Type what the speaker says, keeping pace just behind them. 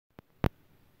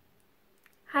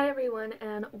Hi everyone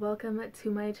and welcome to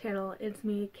my channel. It's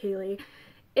me, Kaylee.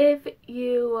 If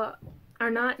you are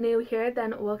not new here,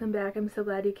 then welcome back. I'm so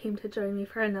glad you came to join me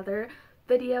for another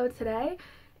video today.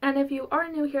 And if you are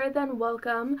new here, then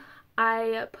welcome.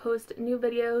 I post new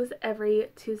videos every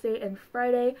Tuesday and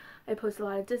Friday. I post a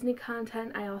lot of Disney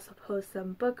content. I also post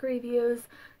some book reviews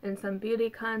and some beauty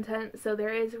content. So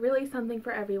there is really something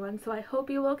for everyone. So I hope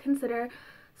you will consider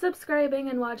subscribing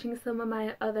and watching some of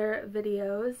my other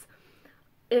videos.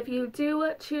 If you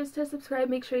do choose to subscribe,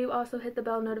 make sure you also hit the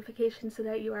bell notification so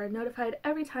that you are notified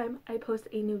every time I post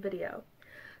a new video.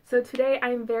 So today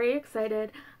I'm very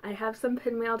excited. I have some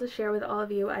pinmail to share with all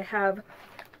of you. I have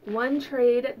one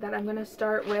trade that I'm going to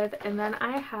start with, and then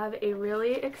I have a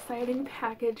really exciting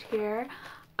package here.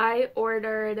 I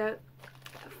ordered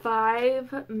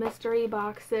 5 mystery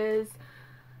boxes.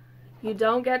 You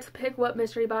don't get to pick what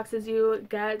mystery boxes you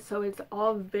get, so it's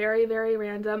all very, very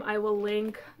random. I will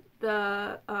link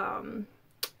the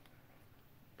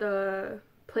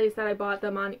place that I bought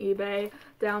them on eBay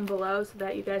down below so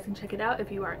that you guys can check it out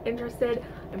if you are interested.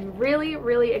 I'm really,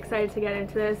 really excited to get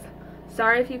into this.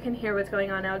 Sorry if you can hear what's going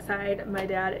on outside. My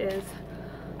dad is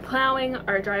plowing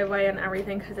our driveway and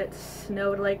everything because it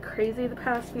snowed like crazy the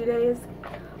past few days.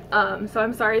 So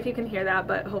I'm sorry if you can hear that,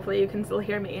 but hopefully you can still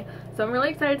hear me. So I'm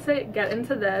really excited to get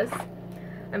into this.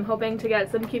 I'm hoping to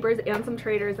get some keepers and some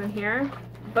traders in here.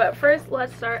 But first,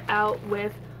 let's start out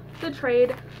with the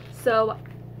trade. So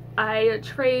I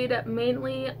trade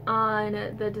mainly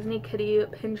on the Disney Kitty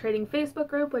Pin Trading Facebook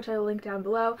group, which I will link down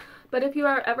below. But if you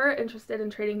are ever interested in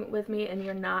trading with me and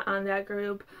you're not on that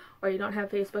group, or you don't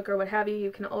have Facebook or what have you,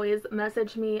 you can always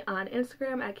message me on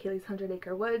Instagram at Kaylee's 100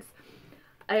 Acre Woods.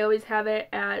 I always have it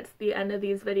at the end of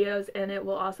these videos, and it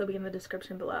will also be in the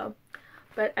description below.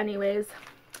 But anyways,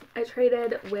 I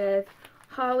traded with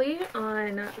Holly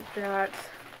on that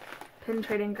pin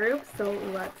trading group, so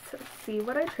let's see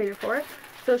what I traded for.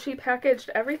 So she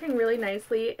packaged everything really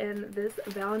nicely in this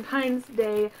Valentine's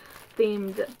Day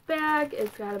themed bag.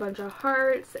 It's got a bunch of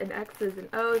hearts and X's and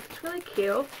O's. It's really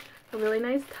cute. A really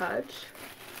nice touch.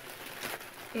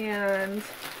 And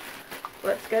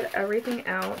let's get everything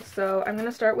out. So I'm going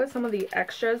to start with some of the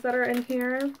extras that are in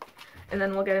here, and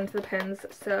then we'll get into the pins.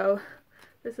 So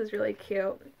this is really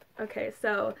cute. Okay,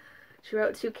 so she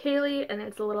wrote to Kaylee, and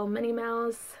it's a little Minnie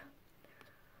Mouse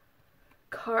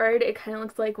card. It kind of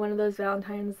looks like one of those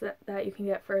Valentines that you can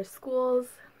get for schools,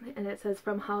 and it says,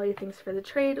 "From Holly, thanks for the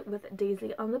trade," with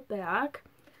Daisy on the back.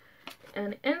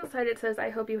 And inside it says, "I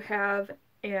hope you have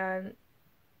an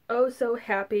oh so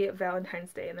happy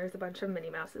Valentine's Day," and there's a bunch of Minnie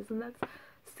Mouses, and that's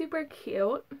super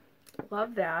cute.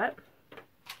 Love that.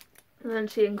 And then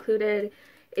she included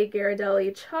a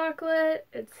Ghirardelli chocolate.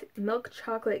 It's milk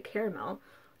chocolate caramel,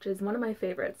 which is one of my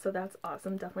favorites, so that's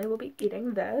awesome. Definitely will be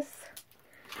eating this.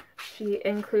 She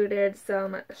included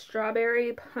some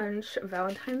strawberry punch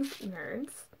Valentine's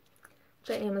nerds, which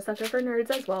I am a sucker for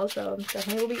nerds as well, so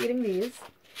definitely will be eating these.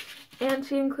 And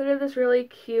she included this really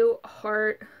cute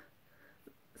heart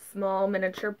small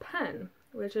miniature pen,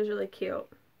 which is really cute.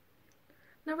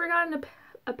 Never gotten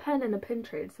a pen in a pin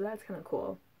trade, so that's kind of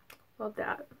cool. Love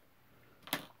that.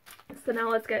 So now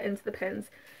let's get into the pins.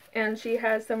 And she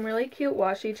has some really cute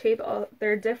washi tape.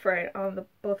 They're different on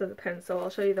both of the pins, so I'll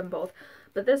show you them both.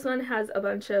 But this one has a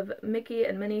bunch of Mickey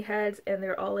and Minnie heads, and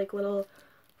they're all like little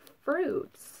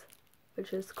fruits,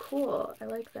 which is cool. I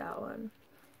like that one.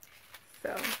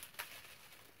 So,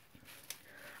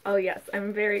 oh yes,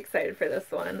 I'm very excited for this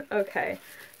one. Okay,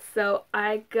 so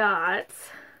I'm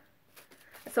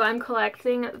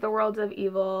collecting the Worlds of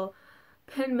Evil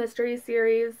Pin Mystery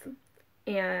Series,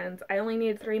 and I only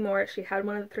need 3 more. She had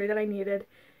one of the 3 that I needed,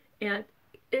 and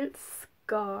it's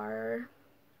Scar.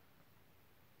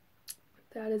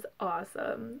 That is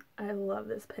awesome. I love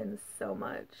this pin so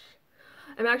much.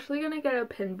 I'm actually going to get a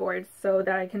pin board so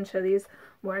that I can show these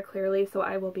more clearly, so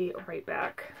I will be right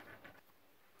back.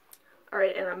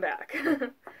 Alright, and I'm back.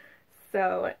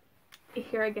 So,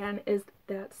 here again is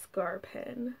that Scar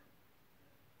pin.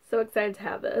 So excited to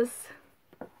have this.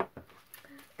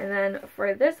 And then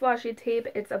for this washi tape,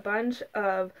 it's a bunch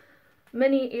of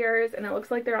mini ears, and it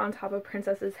looks like they're on top of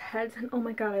princesses' heads, and oh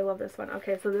my god, I love this one.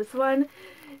 Okay, so this one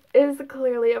is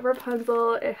clearly a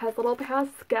Rapunzel. It has little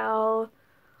Pascal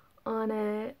on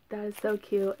it. That is so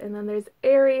cute. And then there's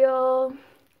Ariel,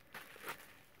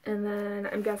 and then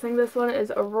I'm guessing this one is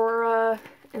Aurora,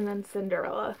 and then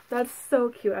Cinderella. That's so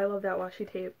cute. I love that washi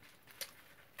tape.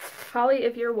 Holly,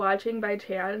 if you're watching by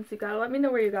chance, you gotta let me know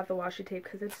where you got the washi tape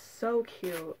because it's so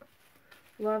cute.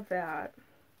 Love that.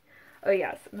 Oh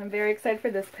yes, and I'm very excited for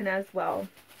this pin as well.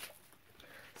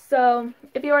 So,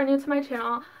 if you are new to my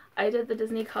channel, I did the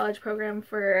Disney College program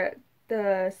for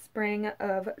the spring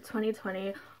of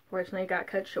 2020. Fortunately, it got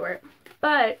cut short.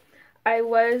 But I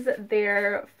was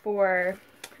there for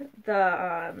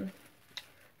the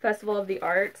Festival of the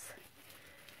Arts.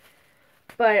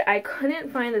 But I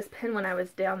couldn't find this pin when I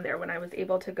was down there, when I was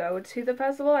able to go to the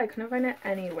festival. I couldn't find it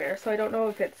anywhere. So I don't know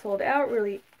if it sold out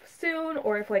really soon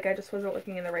or if like I just wasn't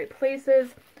looking in the right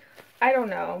places. I don't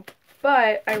know.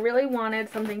 But I really wanted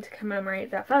something to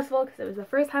commemorate that festival because it was the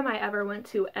first time I ever went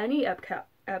to any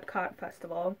Epcot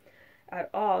festival at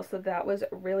all. So that was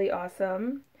really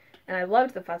awesome. And I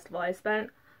loved the festival. I spent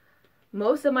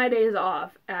most of my days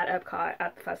off at Epcot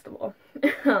at the festival.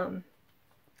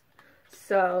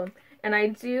 And I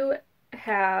do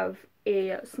have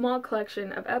a small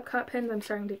collection of Epcot pins. I'm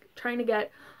trying to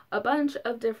get a bunch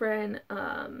of different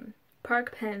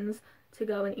park pins to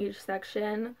go in each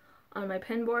section on my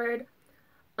pin board.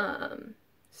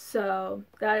 So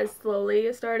that is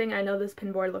slowly starting. I know this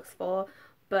pin board looks full,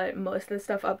 but most of the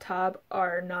stuff up top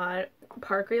are not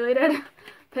park related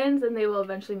pins, and they will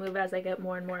eventually move as I get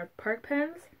more and more park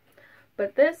pins.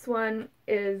 But this one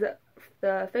is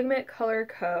the Figment Color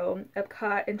Co.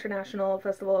 Epcot International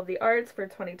Festival of the Arts for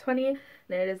 2020, and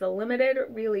it is a limited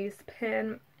release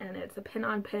pin, and it's a pin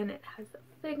on pin. It has the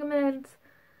Figment,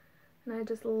 and I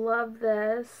just love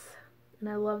this, and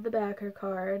I love the backer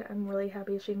card. I'm really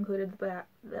happy she included the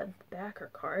backer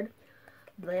card.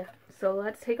 Blech. So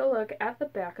let's take a look at the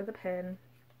back of the pin.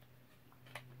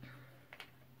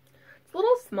 It's a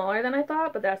little smaller than I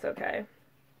thought, but that's okay.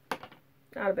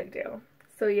 Not a big deal.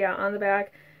 So yeah, on the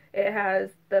back it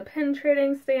has the pin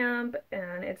trading stamp,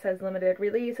 and it says limited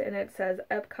release, and it says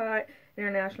Epcot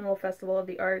International Festival of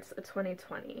the Arts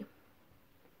 2020.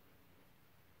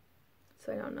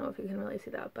 So I don't know if you can really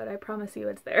see that, but I promise you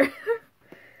it's there.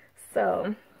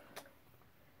 So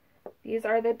these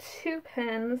are the two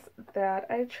pins that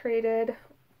I traded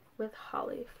with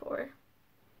Holly for.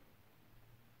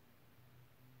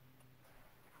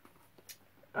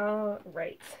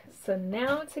 Alright, so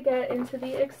now to get into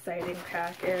the exciting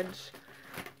package.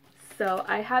 So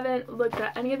I haven't looked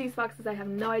at any of these boxes. I have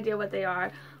no idea what they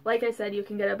are. Like I said, you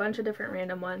can get a bunch of different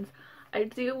random ones. I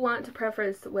do want to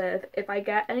preface with, if I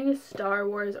get any Star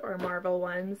Wars or Marvel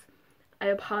ones, I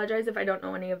apologize if I don't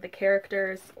know any of the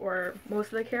characters or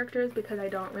most of the characters, because I'm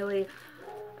not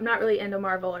really into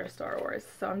Marvel or Star Wars.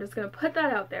 So I'm just going to put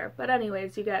that out there. But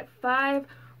anyways, you get 5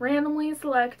 randomly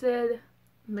selected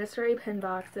mystery pin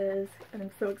boxes, and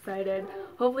I'm so excited.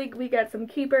 Hopefully we get some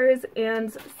keepers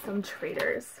and some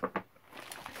traders.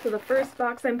 So the first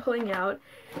box I'm pulling out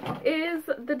is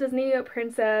the Disney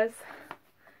Princess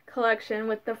collection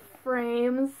with the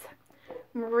frames.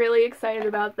 I'm really excited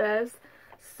about this.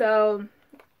 So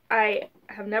I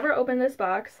have never opened this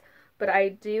box, but I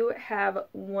do have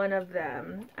one of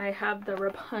them. I have the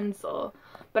Rapunzel,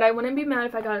 but I wouldn't be mad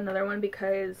if I got another one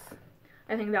because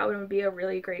I think that would be a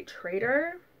really great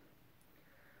trader.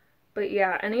 But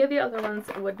yeah, any of the other ones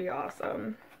would be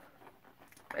awesome.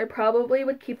 I probably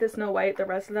would keep the Snow White. The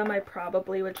rest of them I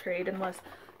probably would trade unless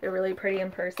they're really pretty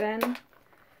in person.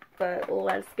 But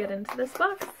let's get into this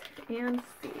box and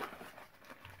see.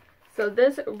 So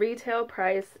this retail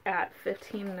price at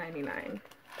 $15.99.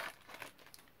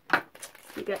 So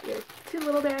you get your 2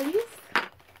 little baggies.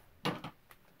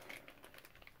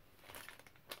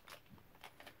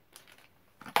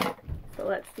 So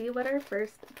let's see what our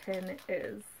first pin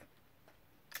is.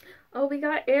 Oh, we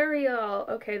got Ariel.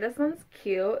 Okay, this one's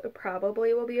cute. It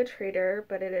probably will be a trader,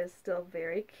 but it is still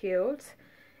very cute.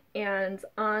 And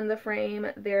on the frame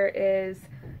there is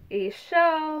a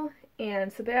shell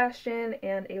and Sebastian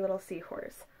and a little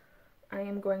seahorse. I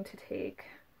am going to take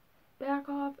back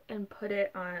off and put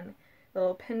it on the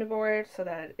little pin board so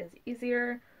that it is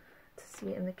easier to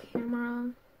see in the camera.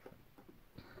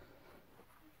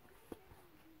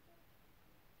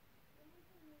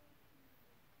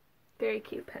 Very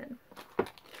cute pin.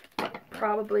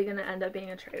 Probably going to end up being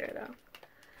a trader though.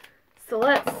 So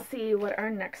let's see what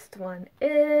our next one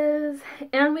is.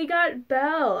 And we got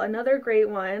Belle, another great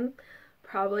one.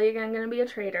 Probably again going to be a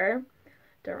trader.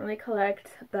 Don't really collect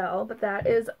Belle, but that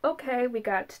is okay. We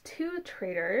got 2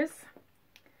 traders.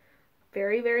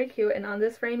 Very, very cute. And on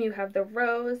this frame you have the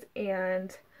Rose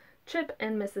and Chip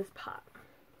and Mrs. Pop.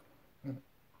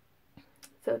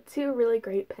 So 2 really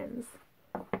great pins.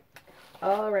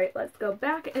 Alright, let's go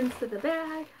back into the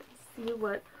bag and see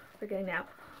what we're getting now.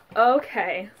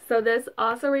 Okay, so this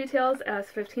also retails as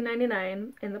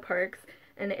 $15.99 in the parks,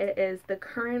 and it is the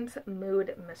Current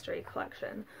Mood Mystery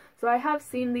Collection. So I have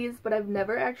seen these, but I've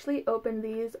never actually opened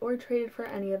these or traded for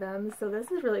any of them, so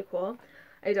this is really cool.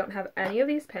 I don't have any of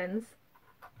these pins.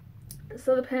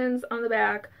 So the pins on the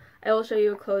back, I will show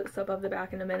you a close-up of the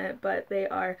back in a minute, but they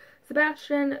are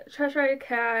Sebastian, Cheshire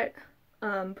Cat,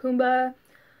 Pumbaa,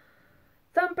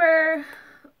 Thumper,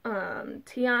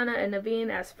 Tiana and Naveen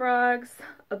as frogs,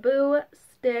 Abu,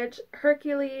 Stitch,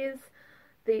 Hercules,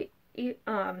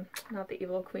 not the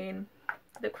Evil Queen,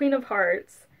 the Queen of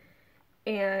Hearts,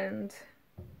 and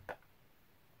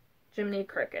Jiminy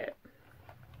Cricket.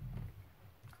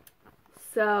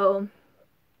 So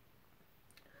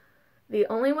the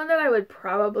only one that I would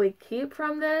probably keep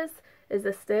from this is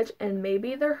the Stitch and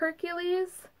maybe the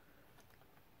Hercules,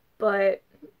 but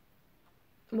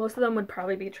most of them would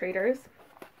probably be traders.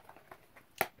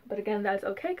 But again, that's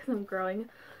okay because I'm growing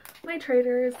my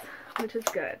traders, which is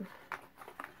good.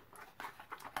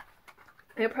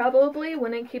 I probably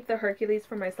wouldn't keep the Hercules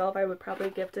for myself. I would probably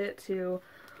gift it to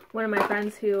one of my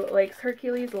friends who likes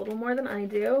Hercules a little more than I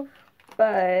do.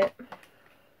 But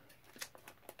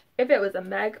if it was a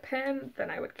Meg pin, then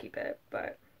I would keep it.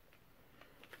 But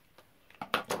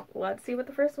let's see what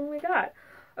the first one we got.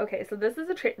 Okay, so this is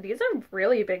these are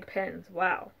really big pins.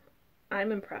 Wow.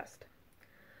 I'm impressed.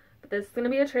 But this is going to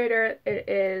be a trader. It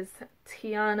is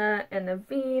Tiana and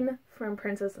Naveen from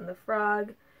Princess and the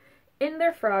Frog in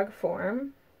their frog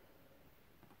form.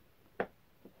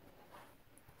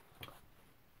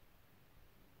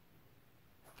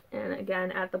 And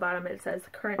again, at the bottom it says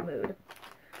current mood.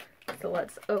 So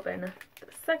let's open the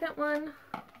second one.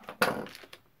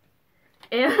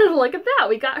 And look at that,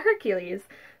 we got Hercules.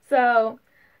 So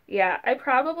yeah, I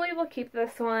probably will keep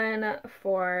this one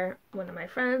for one of my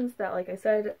friends that, like I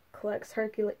said, collects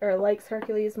Hercules or likes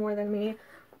Hercules more than me.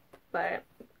 But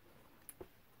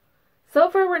so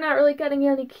far we're not really getting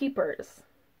any keepers,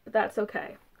 but that's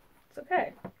okay. It's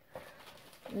okay.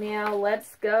 Now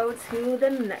let's go to the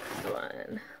next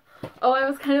one. Oh, I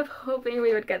was kind of hoping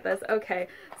we would get this. Okay,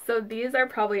 so these are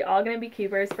probably all going to be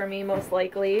keepers for me, most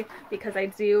likely, because I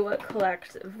do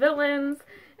collect villains.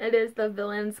 It is the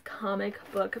Villains comic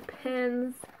book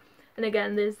pins. And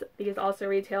again, these also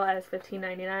retail as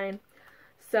 $15.99.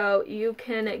 So you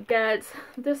can get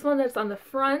this one that's on the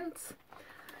front.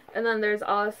 And then there's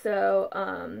also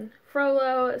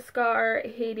Frollo, Scar,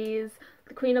 Hades,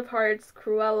 the Queen of Hearts,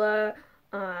 Cruella,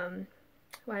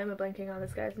 why am I blanking on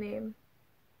this guy's name?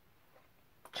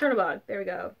 Chernabog, there we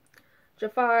go.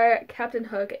 Jafar, Captain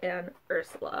Hook, and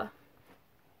Ursula.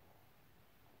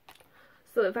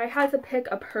 So if I had to pick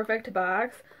a perfect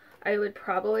box, I would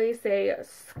probably say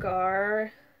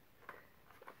Scar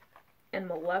and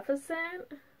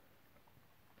Maleficent,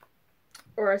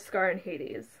 or Scar and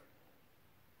Hades.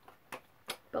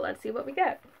 But let's see what we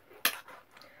get.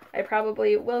 I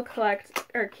probably will collect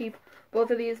or keep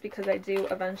both of these because I do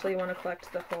eventually want to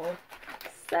collect the whole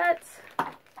set.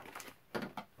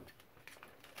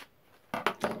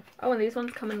 Oh, and these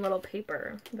ones come in little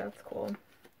paper. That's cool.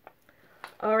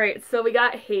 Alright, so we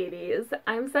got Hades.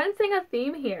 I'm sensing a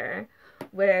theme here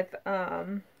with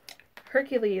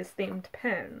Hercules themed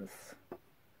pins.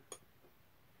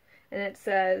 And it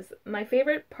says, my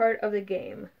favorite part of the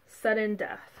game, sudden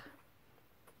death.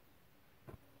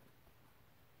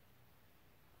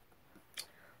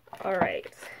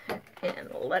 Alright, and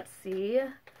let's see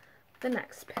the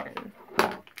next pin.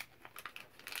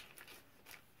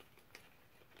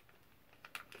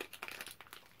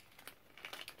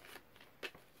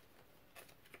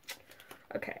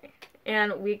 Okay,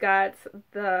 and we got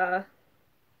the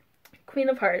Queen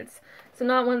of Hearts. So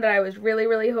not one that I was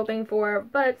really hoping for,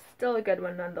 but still a good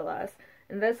one nonetheless.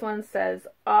 And this one says,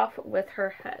 off with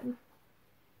her head.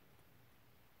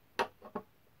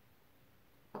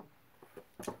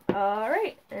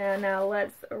 Alright, and now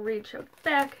let's reach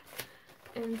back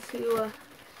into the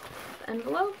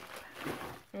envelope.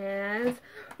 And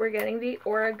we're getting the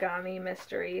Origami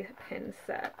Mystery Pin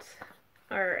Set.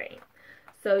 Alright.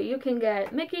 So you can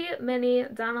get Mickey, Minnie,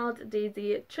 Donald,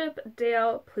 Daisy, Chip,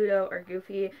 Dale, Pluto, or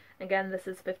Goofy. Again, this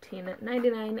is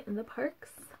 $15.99 in the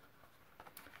parks.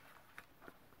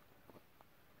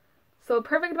 So a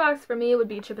perfect box for me would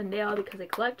be Chip and Dale because I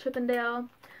collect Chip and Dale.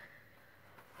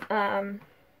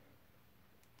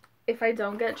 If I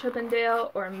don't get Chip and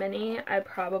Dale or Minnie, I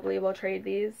probably will trade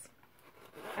these.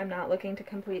 I'm not looking to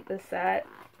complete this set.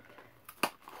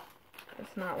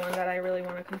 It's not one that I really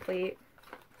want to complete.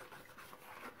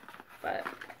 But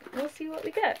we'll see what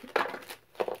we get.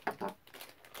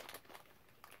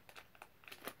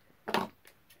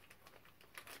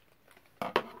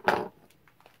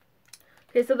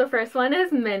 Okay, so the first one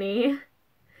is Minnie. And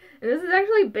this is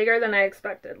actually bigger than I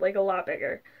expected, like a lot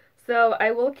bigger. So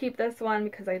I will keep this one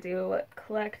because I do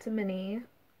collect Minnie.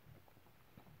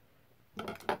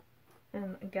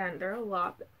 And again,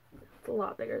 it's a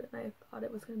lot bigger than I thought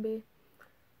it was going to be.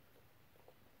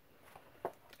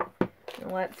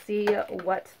 Let's see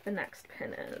what the next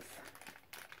pin is.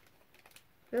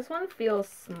 This one feels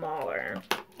smaller.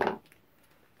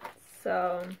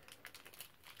 So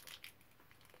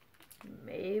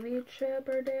maybe Chip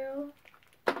or Dale,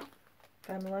 if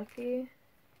I'm lucky.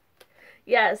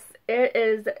 Yes, it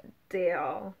is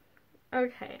Dale.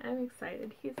 Okay, I'm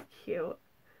excited. He's cute.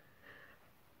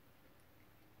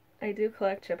 I do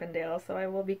collect Chip and Dale, so I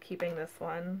will be keeping this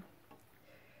one.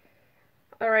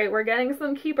 Alright, we're getting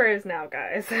some keepers now,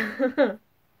 guys.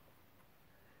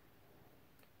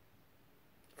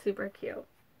 Super cute.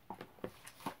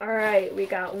 Alright, we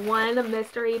got one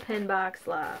mystery pin box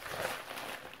left.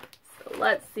 So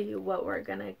let's see what we're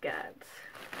gonna get.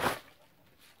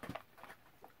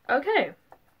 Okay.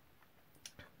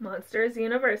 Monsters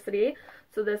University.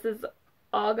 So this is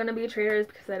all gonna be traders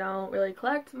because I don't really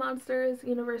collect Monsters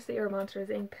University or Monsters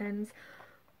Inc. pins.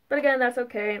 But again, that's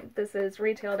okay. This is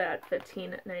retailed at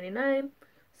 $15.99.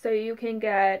 So you can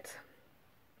get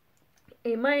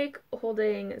a mic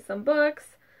holding some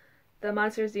books, the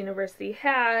Monsters University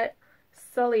hat,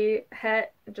 Sully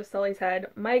hat, just Sully's head,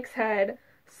 Mike's head,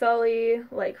 Sully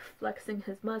like flexing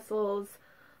his muscles,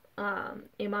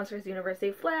 a Monsters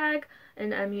University flag,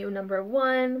 an MU number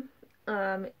 1,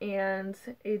 and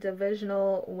a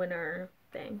divisional winner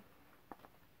thing.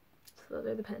 So those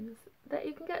are the pins that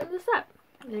you can get in the set.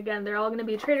 And again, they're all going to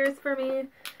be traders for me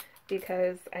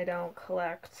because I don't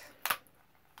collect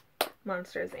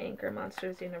Monsters Inc. or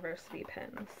Monsters University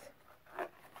pins.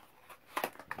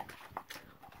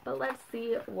 But let's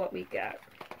see what we get.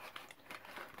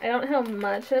 I don't have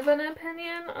much of an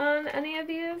opinion on any of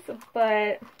these,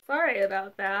 but sorry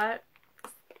about that.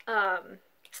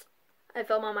 I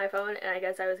film on my phone and I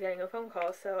guess I was getting a phone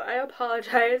call, so I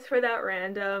apologize for that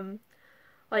random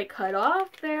like cut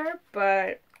off there,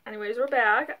 but anyways, we're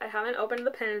back. I haven't opened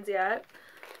the pins yet,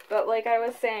 but like I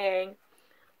was saying,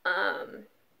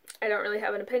 I don't really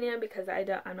have an opinion because I'm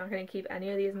not going to keep any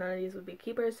of these. None of these would be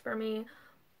keepers for me.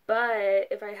 But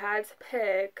if I had to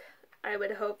pick, I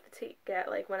would hope to get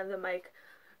like one of the Mike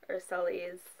or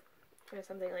Sully's or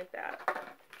something like that.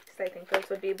 Because I think those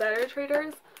would be better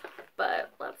traders.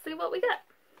 But let's see what we get.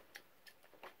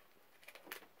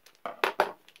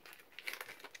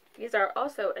 These are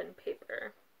also in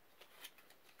paper.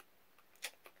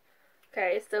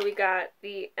 Okay, so we got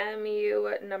the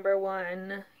MU number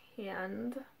 1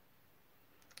 hand.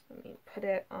 Let me put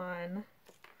it on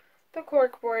the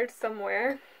cork board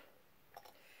somewhere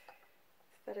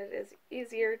so that it is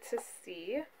easier to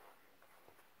see.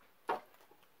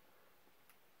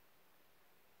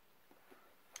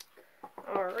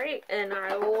 Alright, and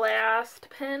our last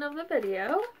pin of the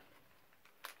video.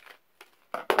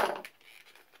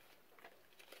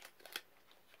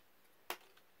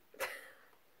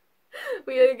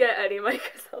 We didn't get any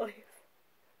Mike or Sully's.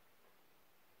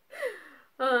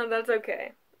 That's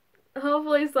okay.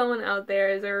 Hopefully someone out there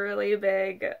is a really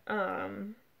big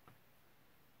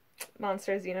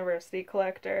Monsters University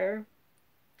collector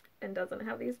and doesn't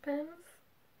have these pins.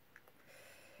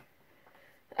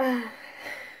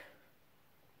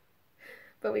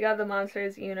 But we got the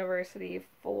Monsters University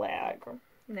flag.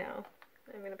 Now,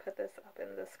 I'm going to put this up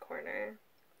in this corner.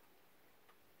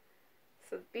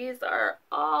 So these are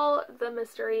all the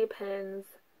mystery pins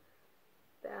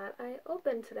that I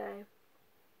opened today.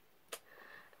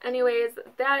 Anyways,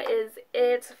 that is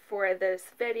it for this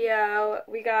video.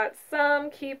 We got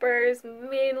some keepers,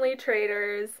 mainly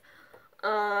traders,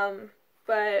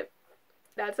 but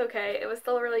that's okay. It was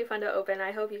still really fun to open.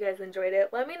 I hope you guys enjoyed it.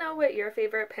 Let me know what your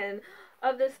favorite pin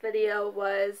of this video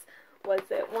was.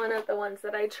 Was it one of the ones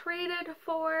that I traded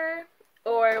for?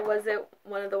 Or was it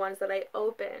one of the ones that I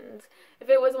opened? If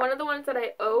it was one of the ones that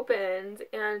I opened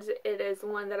and it is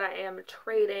one that I am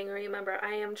trading, remember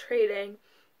I am trading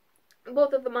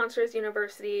both of the Monsters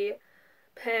University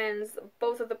pins,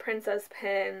 both of the Princess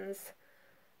pins,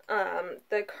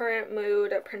 the Current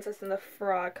Mood Princess and the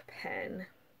Frog pin.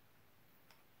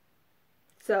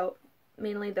 So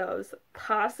mainly those.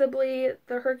 Possibly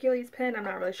the Hercules pin, I'm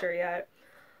not really sure yet.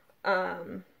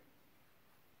 And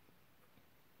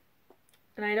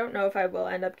I don't know if I will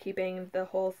end up keeping the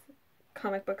whole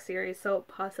comic book series, so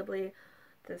possibly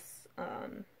this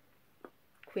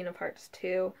Queen of Hearts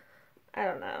 2. I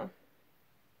don't know.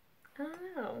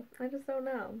 I just don't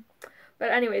know.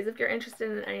 But anyways, if you're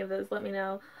interested in any of those, let me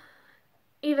know.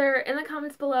 Either in the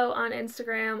comments below on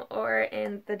Instagram or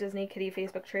in the Disney Kitty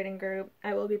Facebook trading group.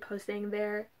 I will be posting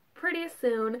there pretty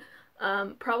soon.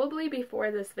 Probably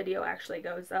before this video actually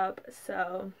goes up.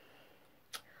 So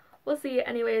we'll see.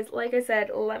 Anyways, like I said,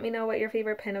 let me know what your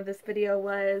favorite pin of this video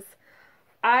was.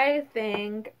 I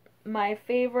think my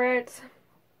favorite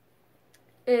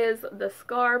is the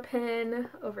scar pin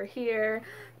over here,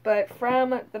 but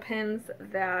from the pins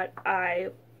that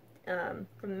from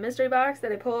the mystery box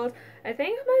that I pulled, I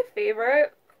think my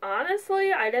favorite,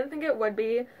 honestly, I didn't think it would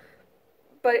be,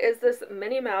 but is this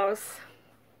Minnie Mouse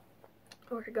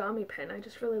origami pin. I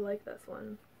just really like this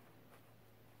one.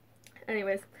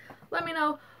 Anyways, let me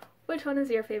know which one is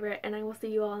your favorite, and I will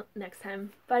see you all next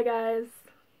time. Bye, guys.